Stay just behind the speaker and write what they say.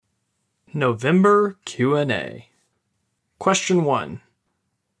November Q&A. Question 1.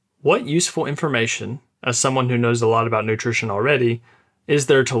 What useful information, as someone who knows a lot about nutrition already, is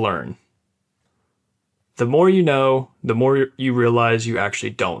there to learn? The more you know, the more you realize you actually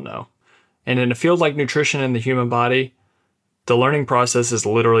don't know. And in a field like nutrition and the human body, the learning process is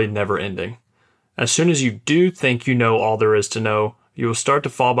literally never ending. As soon as you do think you know all there is to know, you will start to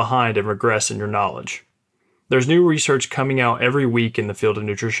fall behind and regress in your knowledge. There's new research coming out every week in the field of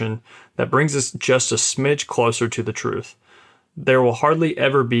nutrition that brings us just a smidge closer to the truth. There will hardly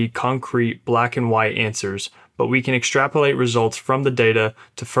ever be concrete black and white answers, but we can extrapolate results from the data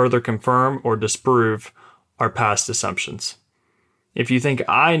to further confirm or disprove our past assumptions. If you think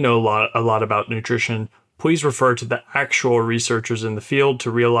I know a lot about nutrition, please refer to the actual researchers in the field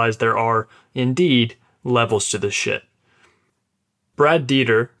to realize there are, indeed, levels to this shit. Brad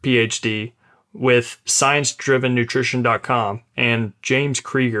Dieter, PhD, with ScienceDrivenNutrition.com, and James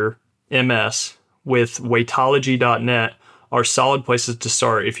Krieger, MS, with Weightology.net are solid places to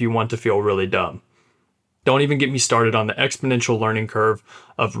start if you want to feel really dumb. Don't even get me started on the exponential learning curve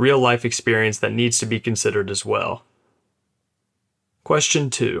of real-life experience that needs to be considered as well. Question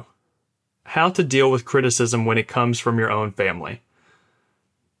 2. How to deal with criticism when it comes from your own family.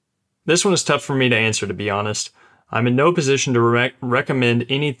 This one is tough for me to answer, to be honest. I'm in no position to recommend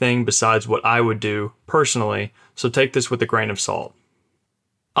anything besides what I would do personally, so take this with a grain of salt.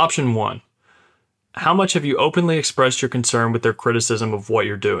 Option 1. How much have you openly expressed your concern with their criticism of what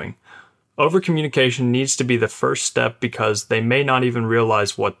you're doing? Overcommunication needs to be the first step because they may not even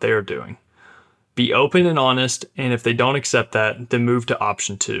realize what they're doing. Be open and honest, and if they don't accept that, then move to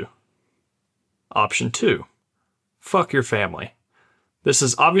option 2. Option 2. Fuck your family. This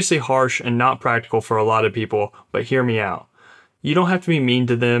is obviously harsh and not practical for a lot of people, but hear me out. You don't have to be mean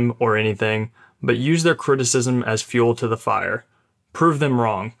to them or anything, but use their criticism as fuel to the fire. Prove them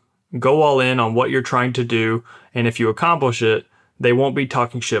wrong. Go all in on what you're trying to do, and if you accomplish it, they won't be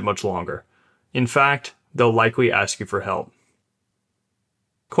talking shit much longer. In fact, they'll likely ask you for help.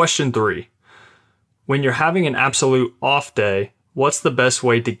 Question 3. When you're having an absolute off day, what's the best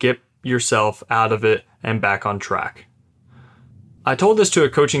way to get yourself out of it and back on track? I told this to a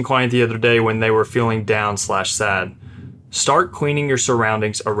coaching client the other day when they were feeling down/sad. Start cleaning your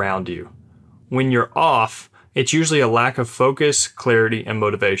surroundings around you. When you're off, it's usually a lack of focus, clarity, and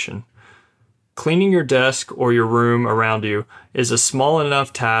motivation. Cleaning your desk or your room around you is a small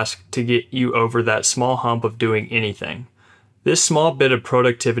enough task to get you over that small hump of doing anything. This small bit of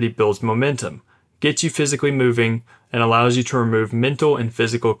productivity builds momentum, gets you physically moving, and allows you to remove mental and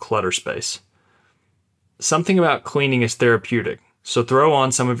physical clutter space. Something about cleaning is therapeutic. So throw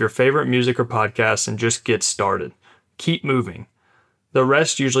on some of your favorite music or podcasts and just get started. Keep moving. The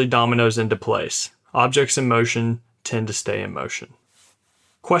rest usually dominoes into place. Objects in motion tend to stay in motion.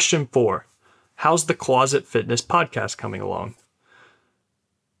 Question 4. How's the Closet Fitness podcast coming along?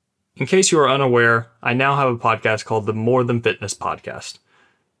 In case you are unaware, I now have a podcast called the More Than Fitness Podcast.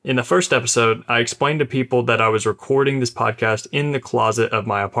 In the first episode, I explained to people that I was recording this podcast in the closet of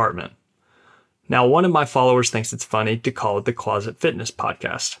my apartment. Now, one of my followers thinks it's funny to call it the Closet Fitness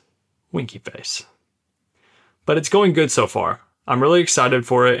Podcast. Winky face. But it's going good so far. I'm really excited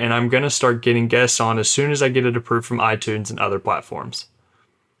for it, and I'm going to start getting guests on as soon as I get it approved from iTunes and other platforms.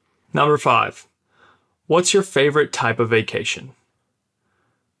 Number 5. What's your favorite type of vacation?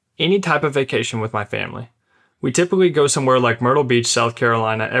 Any type of vacation with my family. We typically go somewhere like Myrtle Beach, South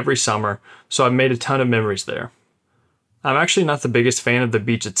Carolina every summer, so I've made a ton of memories there. I'm actually not the biggest fan of the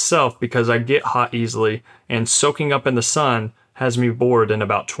beach itself because I get hot easily, and soaking up in the sun has me bored in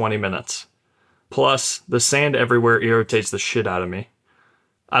about 20 minutes. Plus, the sand everywhere irritates the shit out of me.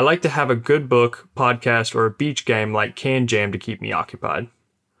 I like to have a good book, podcast, or a beach game like Can Jam to keep me occupied.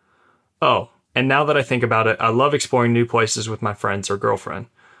 Oh, and now that I think about it, I love exploring new places with my friends or girlfriend.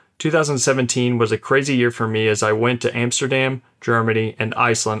 2017 was a crazy year for me as I went to Amsterdam, Germany, and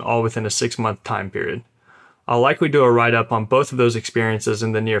Iceland all within a 6-month time period. I'll likely do a write-up on both of those experiences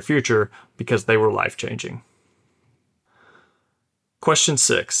in the near future because they were life-changing. Question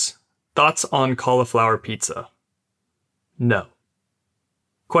 6. Thoughts on cauliflower pizza? No.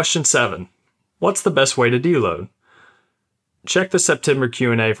 Question 7. What's the best way to deload? Check the September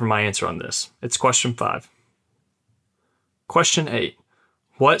Q&A for my answer on this. It's question 5. Question 8.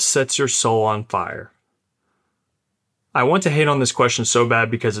 What sets your soul on fire? I want to hate on this question so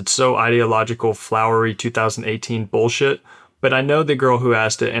bad because it's so ideological, flowery 2018 bullshit, but I know the girl who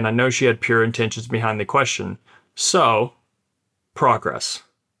asked it and I know she had pure intentions behind the question. So, progress.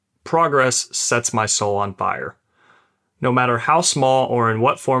 Progress sets my soul on fire. No matter how small or in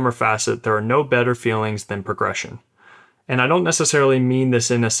what form or facet, there are no better feelings than progression. And I don't necessarily mean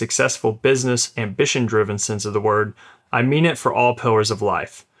this in a successful business, ambition-driven sense of the word. I mean it for all pillars of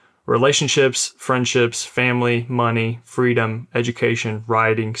life. Relationships, friendships, family, money, freedom, education,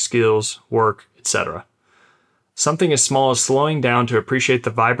 writing, skills, work, etc. Something as small as slowing down to appreciate the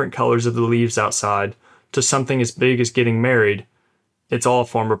vibrant colors of the leaves outside to something as big as getting married, it's all a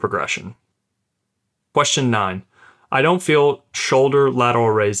form of progression. Question 9. I don't feel shoulder lateral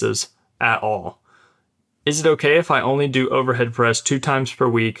raises at all. Is it okay if I only do overhead press 2 times per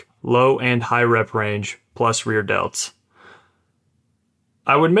week, low and high rep range, plus rear delts?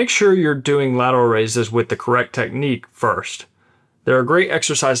 I would make sure you're doing lateral raises with the correct technique first. They're a great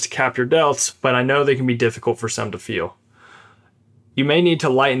exercise to cap your delts, but I know they can be difficult for some to feel. You may need to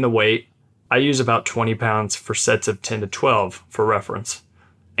lighten the weight. I use about 20 pounds for sets of 10 to 12 for reference,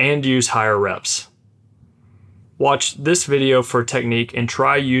 and use higher reps. Watch this video for technique and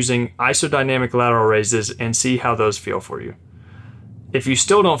try using isodynamic lateral raises and see how those feel for you. If you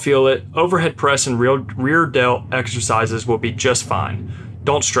still don't feel it, overhead press and rear delt exercises will be just fine.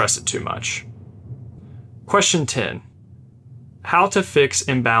 Don't stress it too much. Question 10. How to fix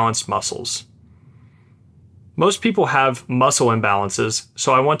imbalanced muscles. Most people have muscle imbalances,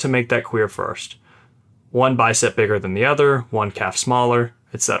 so I want to make that clear first. One bicep bigger than the other, one calf smaller,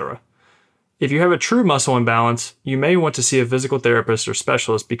 etc. If you have a true muscle imbalance, you may want to see a physical therapist or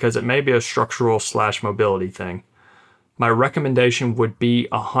specialist because it may be a structural/mobility thing. My recommendation would be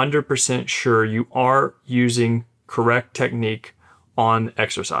 100% sure you are using correct technique on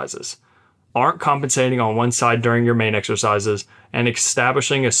exercises, aren't compensating on one side during your main exercises, and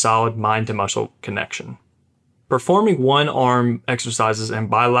establishing a solid mind-to-muscle connection. Performing one-arm exercises and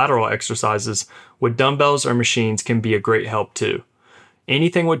bilateral exercises with dumbbells or machines can be a great help too.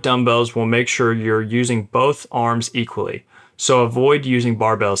 Anything with dumbbells will make sure you're using both arms equally, so avoid using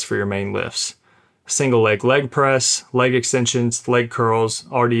barbells for your main lifts. Single leg press, leg extensions, leg curls,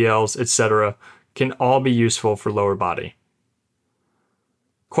 RDLs, etc. can all be useful for lower body.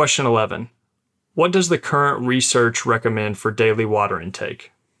 Question 11. What does the current research recommend for daily water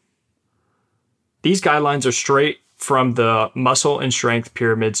intake? These guidelines are straight from the Muscle and Strength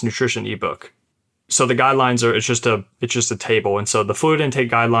Pyramids Nutrition ebook. So the guidelines are, it's just a table. And so the fluid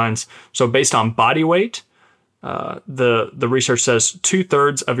intake guidelines, so based on body weight, the research says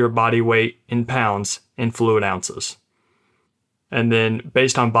 2/3 of your body weight in pounds in fluid ounces. And then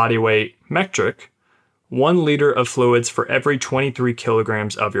based on body weight metric, 1 liter of fluids for every 23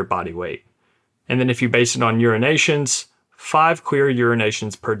 kilograms of your body weight. And then if you base it on urinations, 5 clear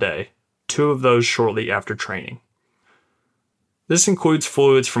urinations per day, 2 of those shortly after training. This includes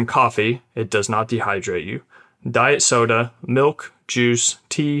fluids from coffee, it does not dehydrate you, diet soda, milk, juice,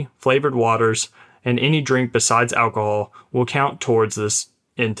 tea, flavored waters, and any drink besides alcohol will count towards this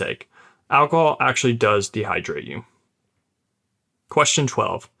intake. Alcohol actually does dehydrate you. Question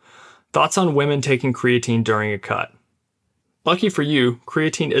 12. Thoughts on women taking creatine during a cut. Lucky for you,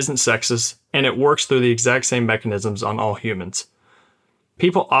 creatine isn't sexist, and it works through the exact same mechanisms on all humans.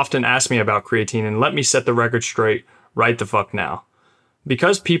 People often ask me about creatine, and let me set the record straight right the fuck now.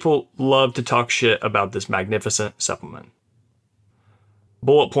 Because people love to talk shit about this magnificent supplement.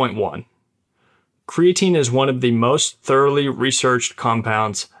 Bullet point 1. Creatine is one of the most thoroughly researched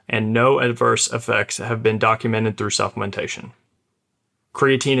compounds, and no adverse effects have been documented through supplementation.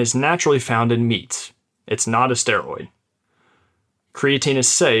 Creatine is naturally found in meats. It's not a steroid. Creatine is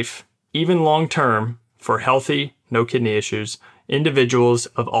safe, even long-term, for healthy, no kidney issues, individuals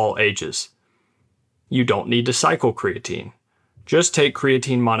of all ages. You don't need to cycle creatine. Just take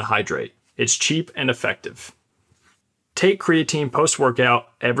creatine monohydrate. It's cheap and effective. Take creatine post-workout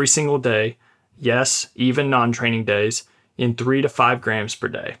every single day, yes, even non-training days, in 3 to 5 grams per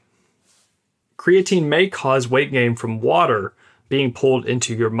day. Creatine may cause weight gain from water being pulled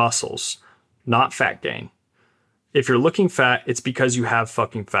into your muscles, not fat gain. If you're looking fat, it's because you have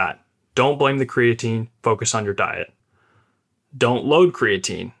fucking fat. Don't blame the creatine, focus on your diet. Don't load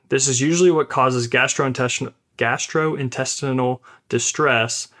creatine. This is usually what causes gastrointestinal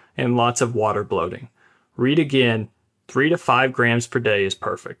distress and lots of water bloating. Read again, 3 to 5 grams per day is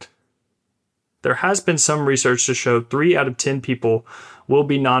perfect. There has been some research to show 3 out of 10 people will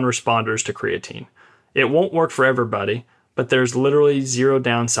be non-responders to creatine. It won't work for everybody, but there's literally zero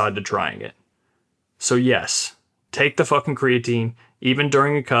downside to trying it. So yes, take the fucking creatine, even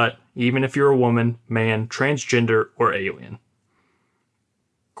during a cut, even if you're a woman, man, transgender, or alien.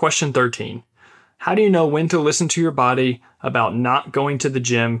 Question 13. How do you know when to listen to your body about not going to the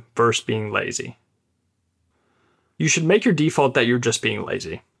gym versus being lazy? You should make your default that you're just being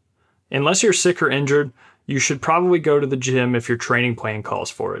lazy. Unless you're sick or injured, you should probably go to the gym if your training plan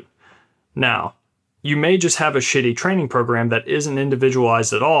calls for it. Now, You may just have a shitty training program that isn't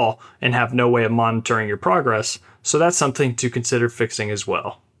individualized at all and have no way of monitoring your progress, so that's something to consider fixing as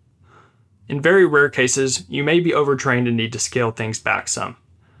well. In very rare cases, you may be overtrained and need to scale things back some.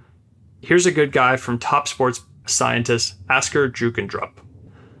 Here's a good guy from top sports scientist Asker Jukendrup.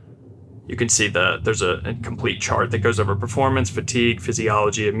 You can see there's a complete chart that goes over performance, fatigue,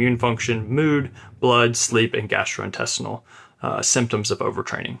 physiology, immune function, mood, blood, sleep, and gastrointestinal symptoms of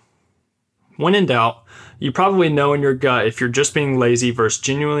overtraining. When in doubt, you probably know in your gut if you're just being lazy versus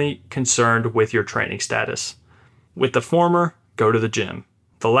genuinely concerned with your training status. With the former, go to the gym.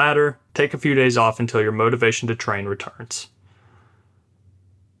 The latter, take a few days off until your motivation to train returns.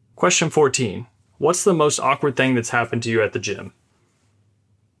 Question 14. What's the most awkward thing that's happened to you at the gym?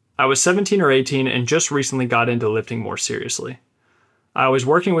 I was 17 or 18 and just recently got into lifting more seriously. I was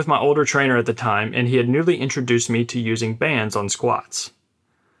working with my older trainer at the time, and he had newly introduced me to using bands on squats.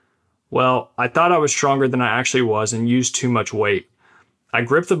 Well, I thought I was stronger than I actually was and used too much weight. I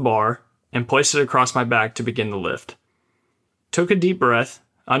gripped the bar and placed it across my back to begin the lift. Took a deep breath,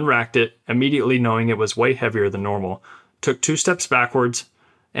 unracked it, immediately knowing it was way heavier than normal, took 2 steps backwards,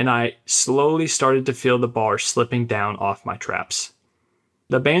 and I slowly started to feel the bar slipping down off my traps.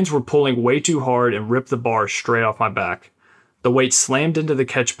 The bands were pulling way too hard and ripped the bar straight off my back. The weight slammed into the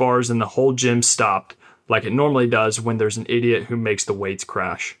catch bars and the whole gym stopped, like it normally does when there's an idiot who makes the weights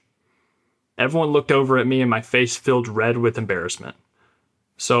crash. Everyone looked over at me and my face filled red with embarrassment.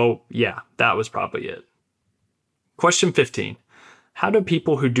 So yeah, that was probably it. Question 15. How do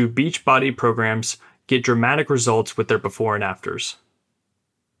people who do Beachbody programs get dramatic results with their before and afters?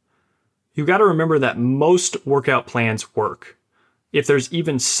 You got to remember that most workout plans work. If there's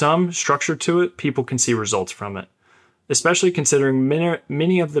even some structure to it, people can see results from it, especially considering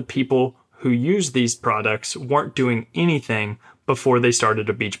many of the people who use these products weren't doing anything before they started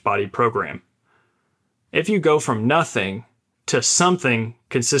a Beachbody program. If you go from nothing to something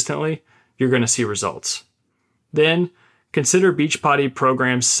consistently, you're going to see results. Then, consider Beachbody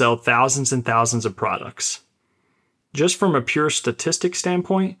programs sell thousands and thousands of products. Just from a pure statistic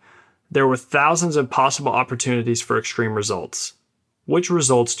standpoint, there were thousands of possible opportunities for extreme results. Which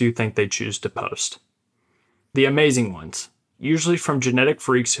results do you think they choose to post? The amazing ones, usually from genetic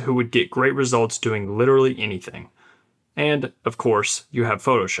freaks who would get great results doing literally anything. And, of course, you have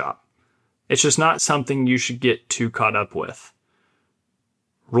Photoshop. It's just not something you should get too caught up with.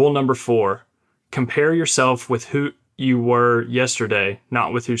 Rule number 4, compare yourself with who you were yesterday,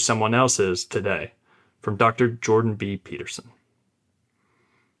 not with who someone else is today. From Dr. Jordan B. Peterson.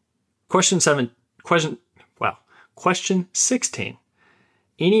 Question 16.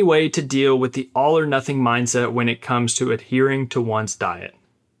 Any way to deal with the all or nothing mindset when it comes to adhering to one's diet?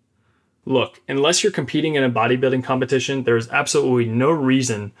 Look, unless you're competing in a bodybuilding competition, there is absolutely no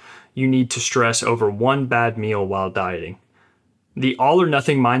reason you need to stress over one bad meal while dieting. The all or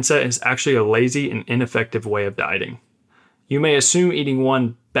nothing mindset is actually a lazy and ineffective way of dieting. You may assume eating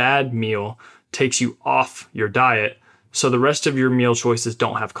one bad meal takes you off your diet, so the rest of your meal choices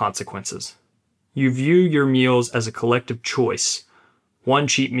don't have consequences. You view your meals as a collective choice. One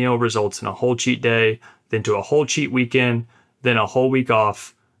cheat meal results in a whole cheat day, then to a whole cheat weekend, then a whole week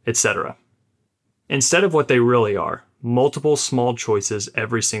off, etc. Instead of what they really are, multiple small choices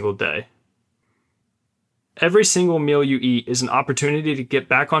every single day. Every single meal you eat is an opportunity to get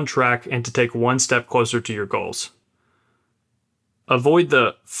back on track and to take one step closer to your goals. Avoid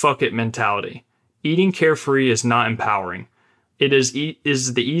the fuck it mentality. Eating carefree is not empowering. It is the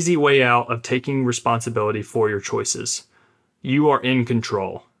easy way out of taking responsibility for your choices. You are in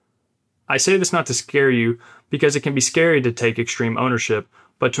control. I say this not to scare you, because it can be scary to take extreme ownership,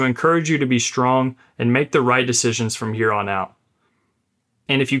 but to encourage you to be strong and make the right decisions from here on out.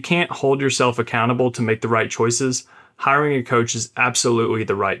 And if you can't hold yourself accountable to make the right choices, hiring a coach is absolutely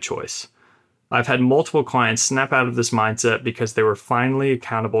the right choice. I've had multiple clients snap out of this mindset because they were finally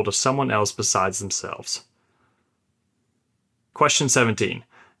accountable to someone else besides themselves. Question 17.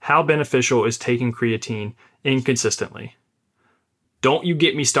 How beneficial is taking creatine inconsistently? Don't you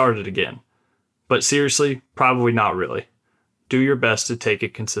get me started again. But seriously, probably not really. Do your best to take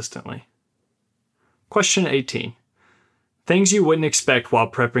it consistently. Question 18. Things you wouldn't expect while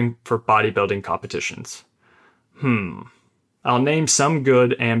prepping for bodybuilding competitions. I'll name some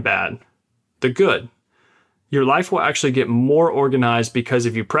good and bad. The good. Your life will actually get more organized because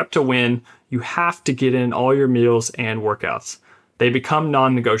if you prep to win, you have to get in all your meals and workouts. They become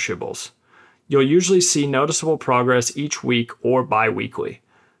non-negotiables. You'll usually see noticeable progress each week or bi-weekly.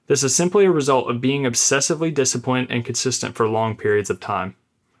 This is simply a result of being obsessively disciplined and consistent for long periods of time.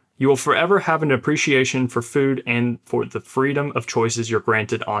 You will forever have an appreciation for food and for the freedom of choices you're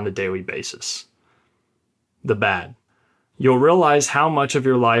granted on a daily basis. The bad. You'll realize how much of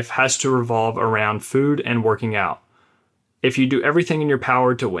your life has to revolve around food and working out. If you do everything in your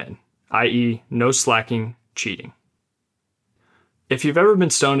power to win, i.e., no slacking, cheating. If you've ever been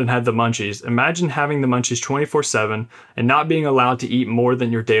stoned and had the munchies, imagine having the munchies 24/7 and not being allowed to eat more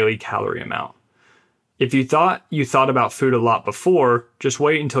than your daily calorie amount. If you thought about food a lot before, just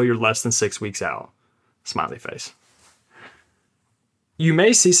wait until you're less than 6 weeks out. Smiley face. You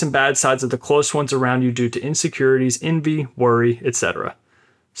may see some bad sides of the close ones around you due to insecurities, envy, worry, etc.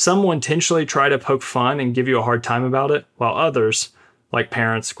 Some will intentionally try to poke fun and give you a hard time about it, while others, like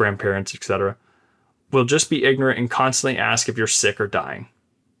parents, grandparents, etc., will just be ignorant and constantly ask if you're sick or dying.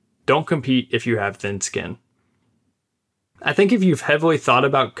 Don't compete if you have thin skin. I think if you've heavily thought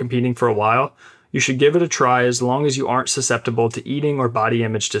about competing for a while, you should give it a try as long as you aren't susceptible to eating or body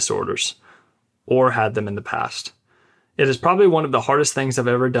image disorders, or had them in the past. It is probably one of the hardest things I've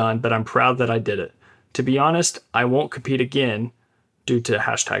ever done, but I'm proud that I did it. To be honest, I won't compete again due to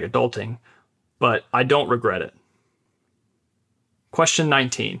 #adulting, but I don't regret it. Question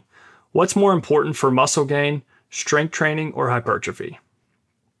 19. What's more important for muscle gain, strength training, or hypertrophy?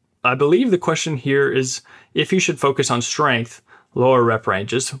 I believe the question here is if you should focus on strength, lower rep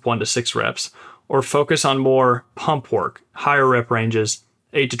ranges, 1 to 6 reps, or focus on more pump work, higher rep ranges,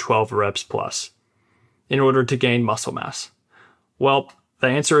 8 to 12 reps plus, in order to gain muscle mass. Well, the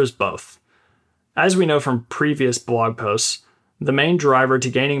answer is both. As we know from previous blog posts, the main driver to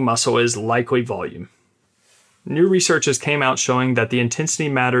gaining muscle is likely volume. New research has came out showing that the intensity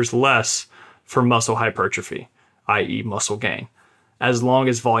matters less for muscle hypertrophy, i.e. muscle gain, as long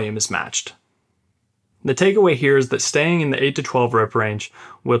as volume is matched. The takeaway here is that staying in the 8 to 12 rep range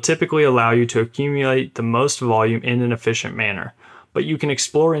will typically allow you to accumulate the most volume in an efficient manner, but you can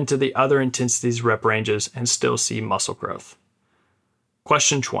explore into the other intensities rep ranges and still see muscle growth.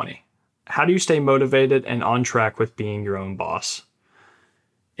 Question 20. How do you stay motivated and on track with being your own boss?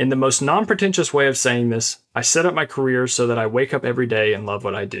 In the most non-pretentious way of saying this, I set up my career so that I wake up every day and love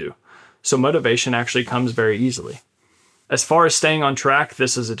what I do. So motivation actually comes very easily. As far as staying on track,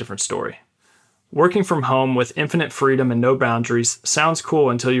 this is a different story. Working from home with infinite freedom and no boundaries sounds cool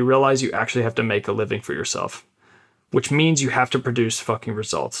until you realize you actually have to make a living for yourself, which means you have to produce fucking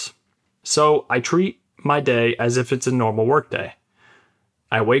results. So I treat my day as if it's a normal work day.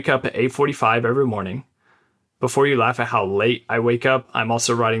 I wake up at 8:45 every morning. Before you laugh at how late I wake up, I'm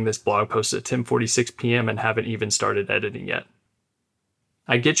also writing this blog post at 10:46 p.m. and haven't even started editing yet.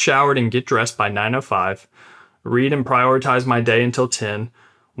 I get showered and get dressed by 9:05, read and prioritize my day until 10,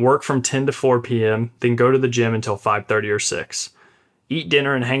 work from 10 to 4 p.m., then go to the gym until 5:30 or 6. Eat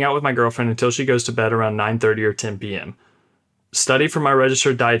dinner and hang out with my girlfriend until she goes to bed around 9:30 or 10 p.m. Study for my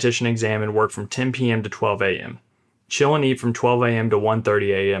registered dietitian exam and work from 10 p.m. to 12 a.m. Chill and eat from 12 a.m. to 1:30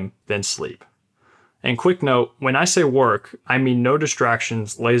 a.m., then sleep. And quick note, when I say work, I mean no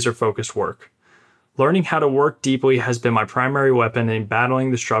distractions, laser-focused work. Learning how to work deeply has been my primary weapon in battling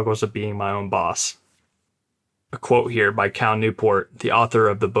the struggles of being my own boss. A quote here by Cal Newport, the author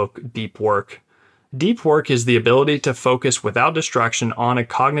of the book Deep Work. Deep work is the ability to focus without distraction on a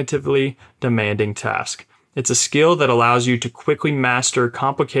cognitively demanding task. It's a skill that allows you to quickly master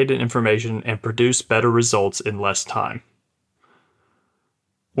complicated information and produce better results in less time.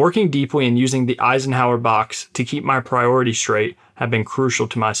 Working deeply and using the Eisenhower box to keep my priorities straight have been crucial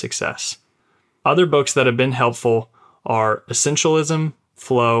to my success. Other books that have been helpful are Essentialism,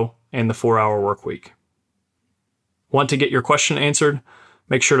 Flow, and The 4-Hour Workweek. Want to get your question answered?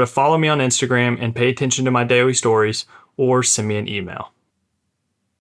 Make sure to follow me on Instagram and pay attention to my daily stories, or send me an email.